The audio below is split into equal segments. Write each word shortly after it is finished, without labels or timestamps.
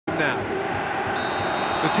now.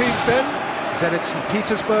 The teams then, Zenit St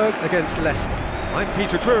Petersburg against Leicester. I'm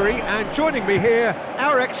Peter Drury, and joining me here,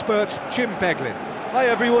 our expert Jim Beglin. Hi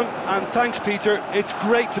everyone, and thanks Peter, it's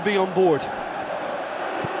great to be on board.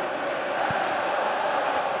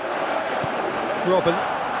 Robin.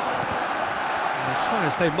 And try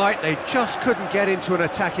as they might, they just couldn't get into an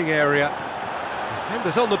attacking area.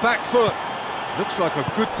 Defenders on the back foot. Looks like a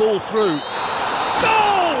good ball through.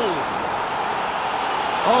 Goal!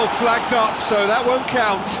 Oh, flags up, so that won't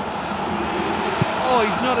count. Oh,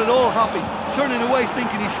 he's not at all happy. Turning away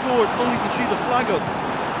thinking he scored, only to see the flag up.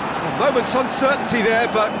 A moment's uncertainty there,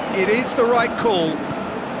 but it is the right call.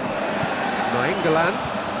 Nainggolan.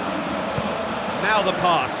 Now the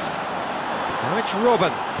pass. Now it's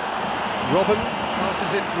Robin. Robin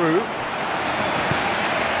passes it through.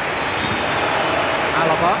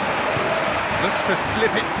 Alaba looks to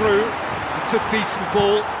slip it through. It's a decent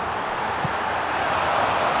ball.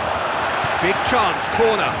 Big chance,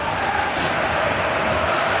 corner.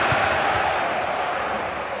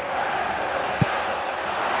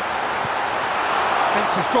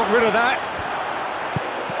 Fence has got rid of that.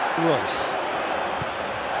 Royce.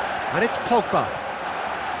 And it's Pogba.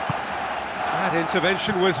 That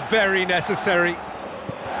intervention was very necessary.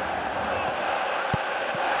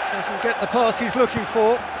 Doesn't get the pass he's looking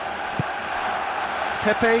for.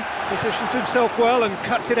 Pepe positions himself well and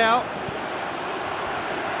cuts it out.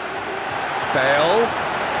 Bale.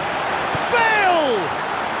 Bale!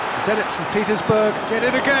 Zenit St Petersburg get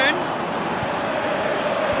it again.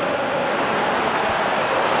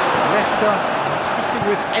 Leicester pressing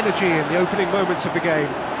with energy in the opening moments of the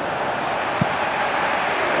game.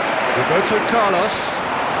 Roberto Carlos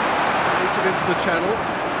plays it into the channel.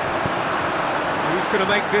 Who's going to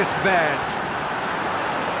make this theirs?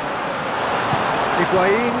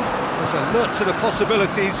 Higuain was alert to the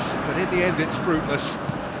possibilities, but in the end it's fruitless.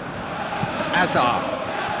 Azar.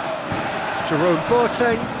 Jerome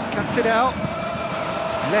Boateng cuts it out.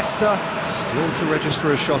 Leicester still to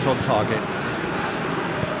register a shot on target.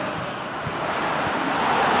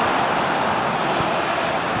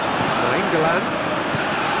 Nainggolan.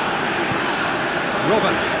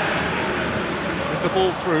 Robin with the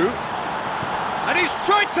ball through, and he's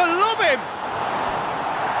tried to lob him!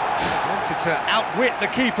 Wanted to outwit the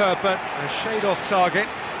keeper, but a shade off target.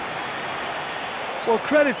 Well,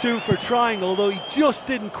 credit to him for trying, although he just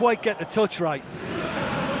didn't quite get the touch right.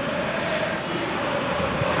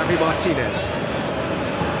 Javi Martinez.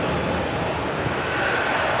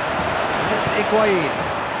 And it's Higuain.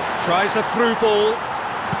 Tries a through ball.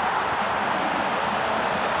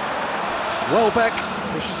 Welbeck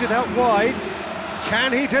pushes it out wide.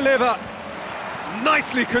 Can he deliver?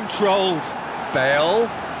 Nicely controlled.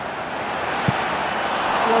 Bale.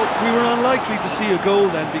 Well, we were unlikely to see a goal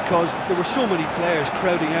then because there were so many players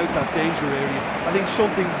crowding out that danger area. I think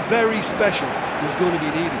something very special was going to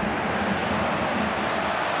be needed.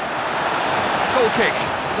 Goal kick.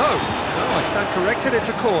 No, I stand corrected, it's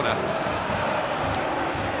a corner.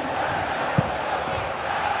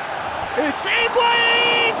 It's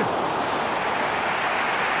Higuain!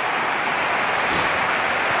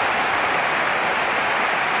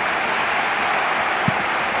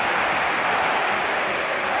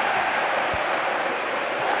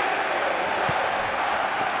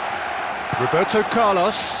 Roberto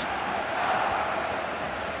Carlos.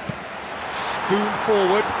 Spoon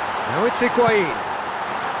forward. Now it's Higuain.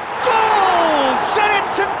 Goal! Zenit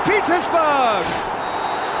St Petersburg!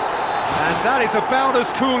 And that is about as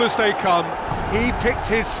cool as they come. He picked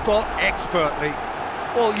his spot expertly.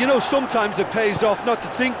 Well, you know, sometimes it pays off not to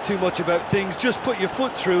think too much about things, just put your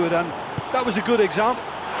foot through it, and that was a good example.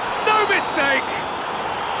 No mistake!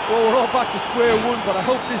 Well, we're all back to square one, but I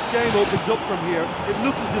hope this game opens up from here. It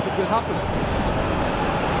looks as if it could happen.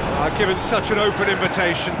 Given such an open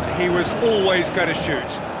invitation, he was always going to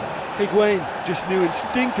shoot. Higuain just knew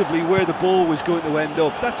instinctively where the ball was going to end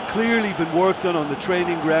up. That's clearly been worked on the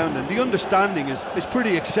training ground, and the understanding is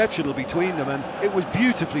pretty exceptional between them, and it was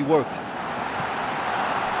beautifully worked.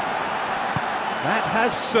 That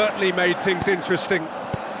has certainly made things interesting.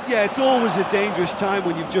 Yeah, it's always a dangerous time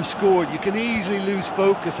when you've just scored. You can easily lose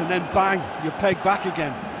focus and then bang, you're pegged back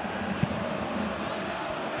again.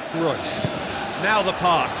 Royce. Now the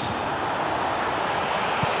pass.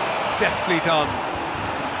 Deftly done.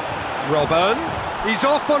 Robin. He's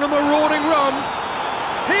off on a marauding run.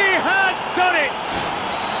 He has done it!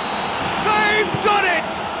 They've done it!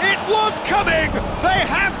 It was coming! They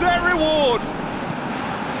have their reward!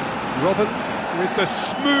 Robin with the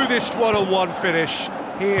smoothest one-on-one finish.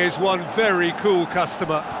 He is one very cool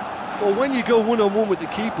customer. Well, when you go one-on-one with the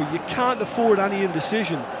keeper, you can't afford any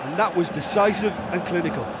indecision, and that was decisive and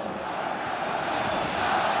clinical.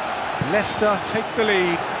 Leicester take the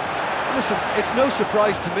lead. Listen, it's no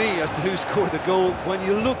surprise to me as to who scored the goal. When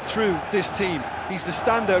you look through this team, he's the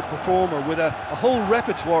standout performer with a whole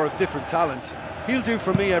repertoire of different talents. He'll do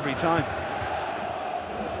for me every time.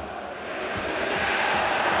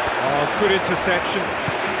 Oh, good interception.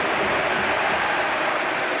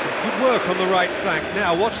 Some good work on the right flank.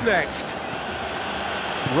 Now, what's next?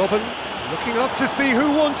 Robben looking up to see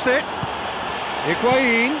who wants it.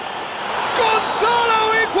 Higuain.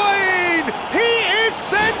 Gonzalo Higuain! He is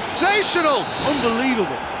sensational!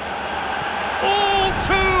 Unbelievable. All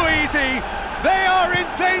too easy! They are in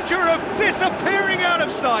danger of disappearing out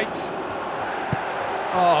of sight!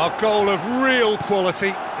 Oh, a goal of real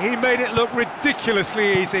quality. He made it look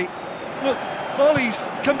ridiculously easy. Look, volleys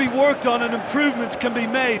can be worked on and improvements can be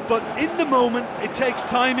made, but in the moment it takes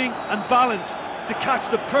timing and balance to catch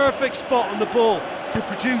the perfect spot on the ball to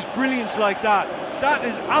produce brilliance like that. That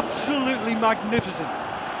is absolutely magnificent.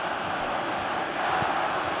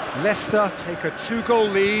 Leicester take a 2-goal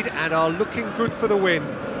lead and are looking good for the win.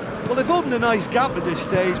 Well, they've opened a nice gap at this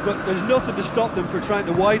stage, but there's nothing to stop them from trying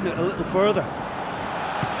to widen it a little further.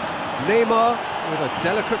 Neymar with a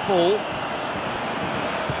delicate ball.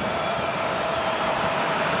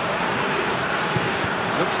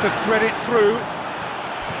 Looks to thread it through.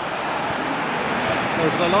 It's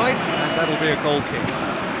over the line, and that'll be a goal kick.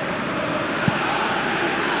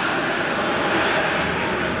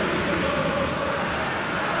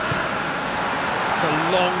 It's a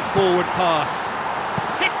long forward pass.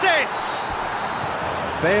 Hits it!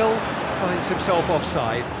 Bale finds himself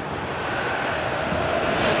offside.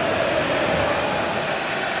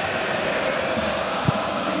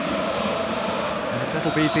 And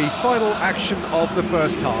that'll be the final action of the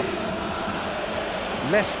first half.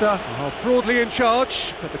 Leicester are broadly in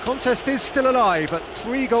charge, but the contest is still alive at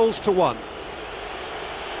 3-1.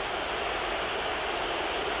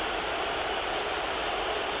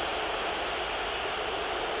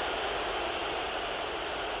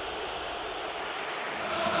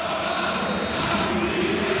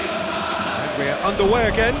 And we're underway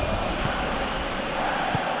again.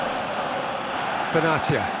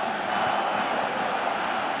 Benatia.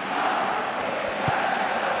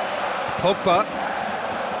 Pogba.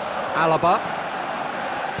 Alaba.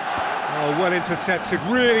 Oh, well intercepted,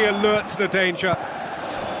 really alert to the danger.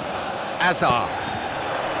 Azar.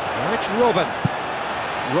 Now it's Robben.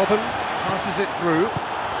 Robben passes it through.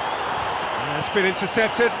 It's been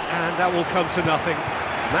intercepted, and that will come to nothing.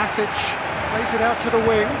 Matic plays it out to the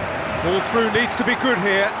wing. Ball through needs to be good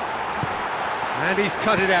here. And he's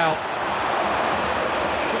cut it out.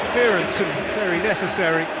 Good clearance and very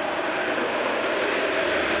necessary.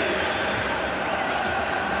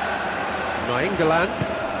 England,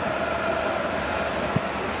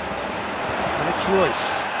 and it's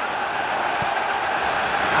Royce.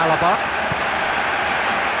 Alaba.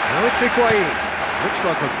 Now it's Higuain. Looks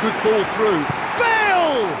like a good ball through.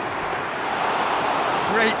 Bale!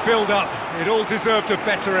 Great build-up. It all deserved a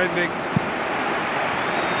better ending.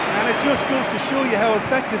 And it just goes to show you how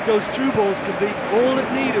effective those through balls can be. All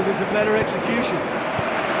it needed was a better execution.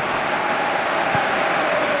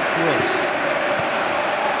 Royce.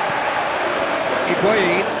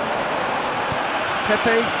 Higuain.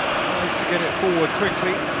 Pepe tries to get it forward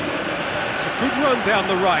quickly. It's a good run down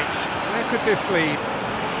the right. Where could this lead?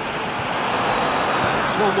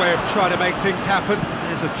 That's one way of trying to make things happen.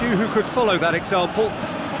 There's a few who could follow that example.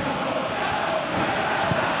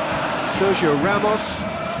 Sergio Ramos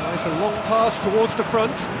tries a long pass towards the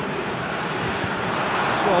front.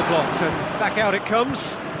 It's well blocked, and back out it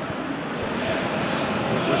comes.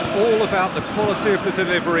 It was all about the quality of the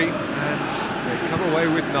delivery, and they come away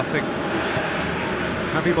with nothing.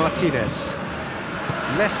 Javi Martinez.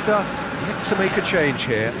 Leicester yet to make a change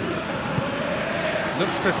here.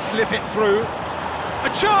 Looks to slip it through. A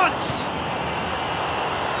chance!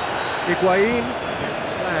 Higuain gets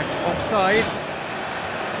flagged offside.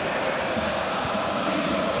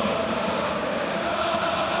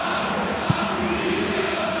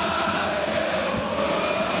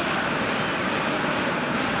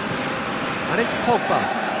 And it's Pogba.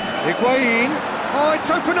 Higuain. Oh, it's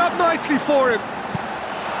opened up nicely for him.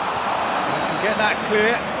 Can get that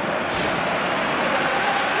clear.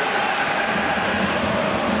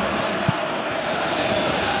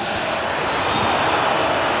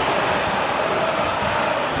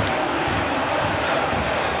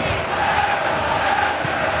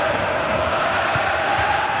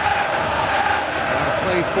 It's out of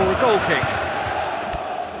play for a goal kick.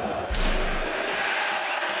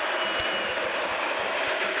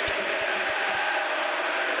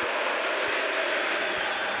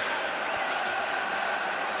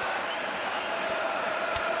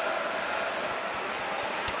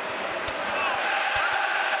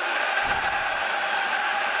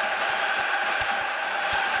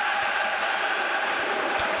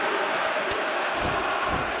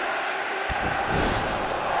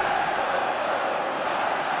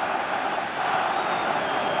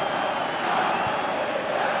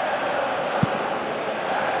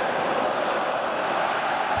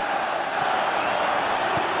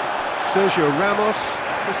 Sergio Ramos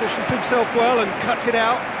positions himself well and cuts it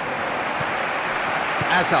out.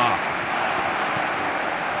 Azar.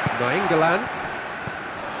 Nainggolan.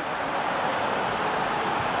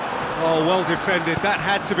 Oh, well defended, that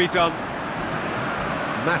had to be done.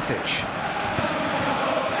 Matic.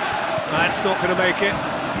 That's not going to make it.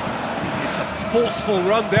 It's a forceful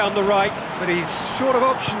run down the right, but he's short of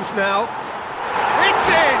options now. It's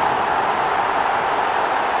in!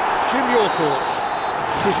 Jim, your thoughts?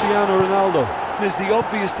 Cristiano Ronaldo is the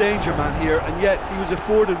obvious danger man here, and yet he was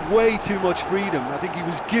afforded way too much freedom. I think he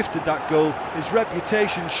was gifted that goal. His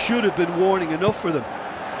reputation should have been warning enough for them.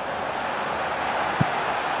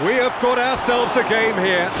 We have got ourselves a game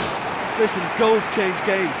here. Listen, goals change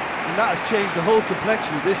games, and that has changed the whole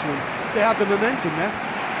complexion of this one. They have the momentum now.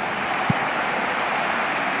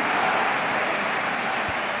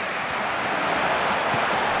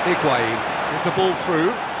 Higuain with the ball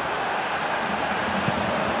through.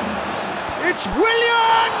 It's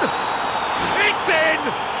Willian! It's in!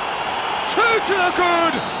 Two to the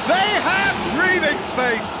good! They have breathing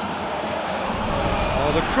space!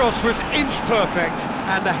 Oh, the cross was inch perfect,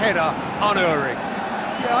 and the header unerring.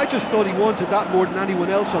 Yeah, I just thought he wanted that more than anyone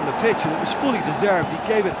else on the pitch, and it was fully deserved. He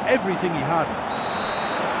gave it everything he had.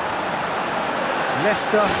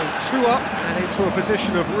 Leicester on 2 up and into a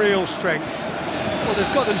position of real strength. Well,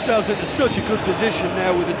 they've got themselves into such a good position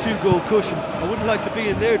now with a 2-goal cushion. I wouldn't like to be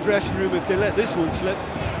in their dressing room if they let this one slip.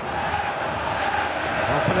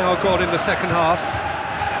 Half an hour gone in the second half.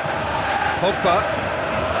 Pogba.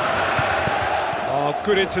 Oh,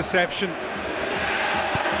 good interception.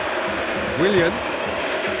 Willian.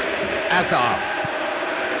 Azar.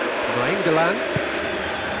 Nainggolan.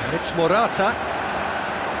 And it's Morata.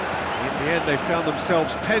 In the end, they found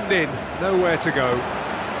themselves penned in, nowhere to go.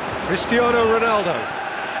 Cristiano Ronaldo.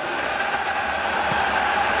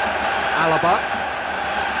 Alaba.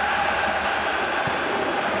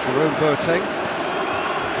 Jerome Boateng.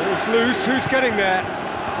 Ball's loose, who's getting there?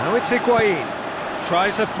 Now it's Higuain.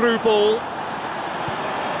 Tries a through ball.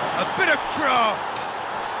 A bit of craft.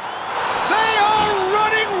 They are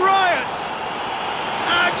running riot!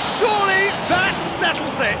 And surely that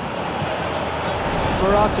settles it!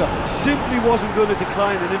 Morata simply wasn't going to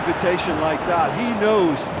decline an invitation like that. He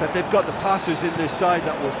knows that they've got the passers in this side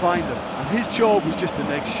that will find them, and his job was just to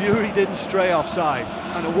make sure he didn't stray offside,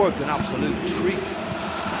 and it worked an absolute treat.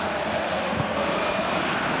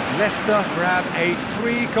 Leicester grab a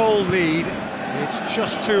 3-goal lead. It's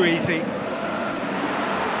just too easy.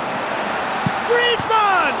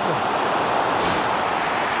 Griezmann!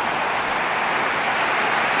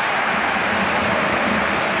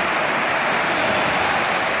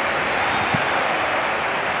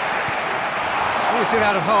 It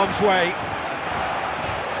out of harm's way.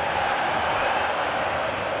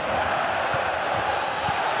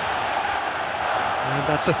 And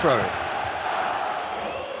that's a throw.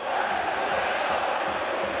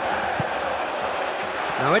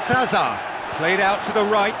 Now it's Azar, played out to the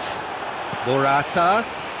right. Morata.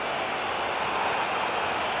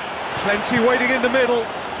 Plenty waiting in the middle,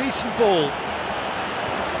 decent ball.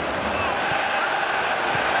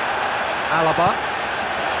 Alaba.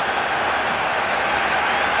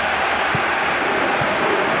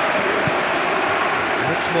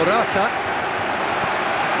 Morata.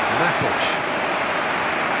 Matic.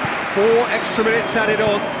 4 extra minutes added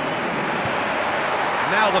on.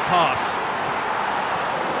 Now the pass.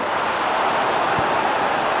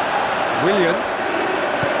 Willian.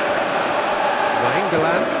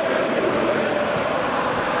 Nainggolan.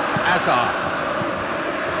 Azar.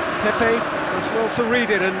 Pepe does well to read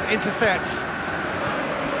it and intercepts.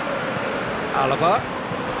 Alaba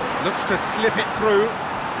looks to slip it through.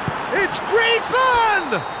 It's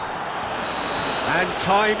Griezmann! And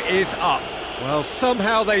time is up. Well,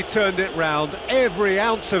 somehow they turned it round. Every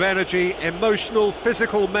ounce of energy, emotional,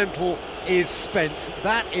 physical, mental, is spent.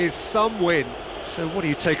 That is some win. So what do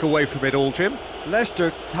you take away from it all, Jim?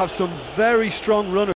 Leicester have some very strong runners.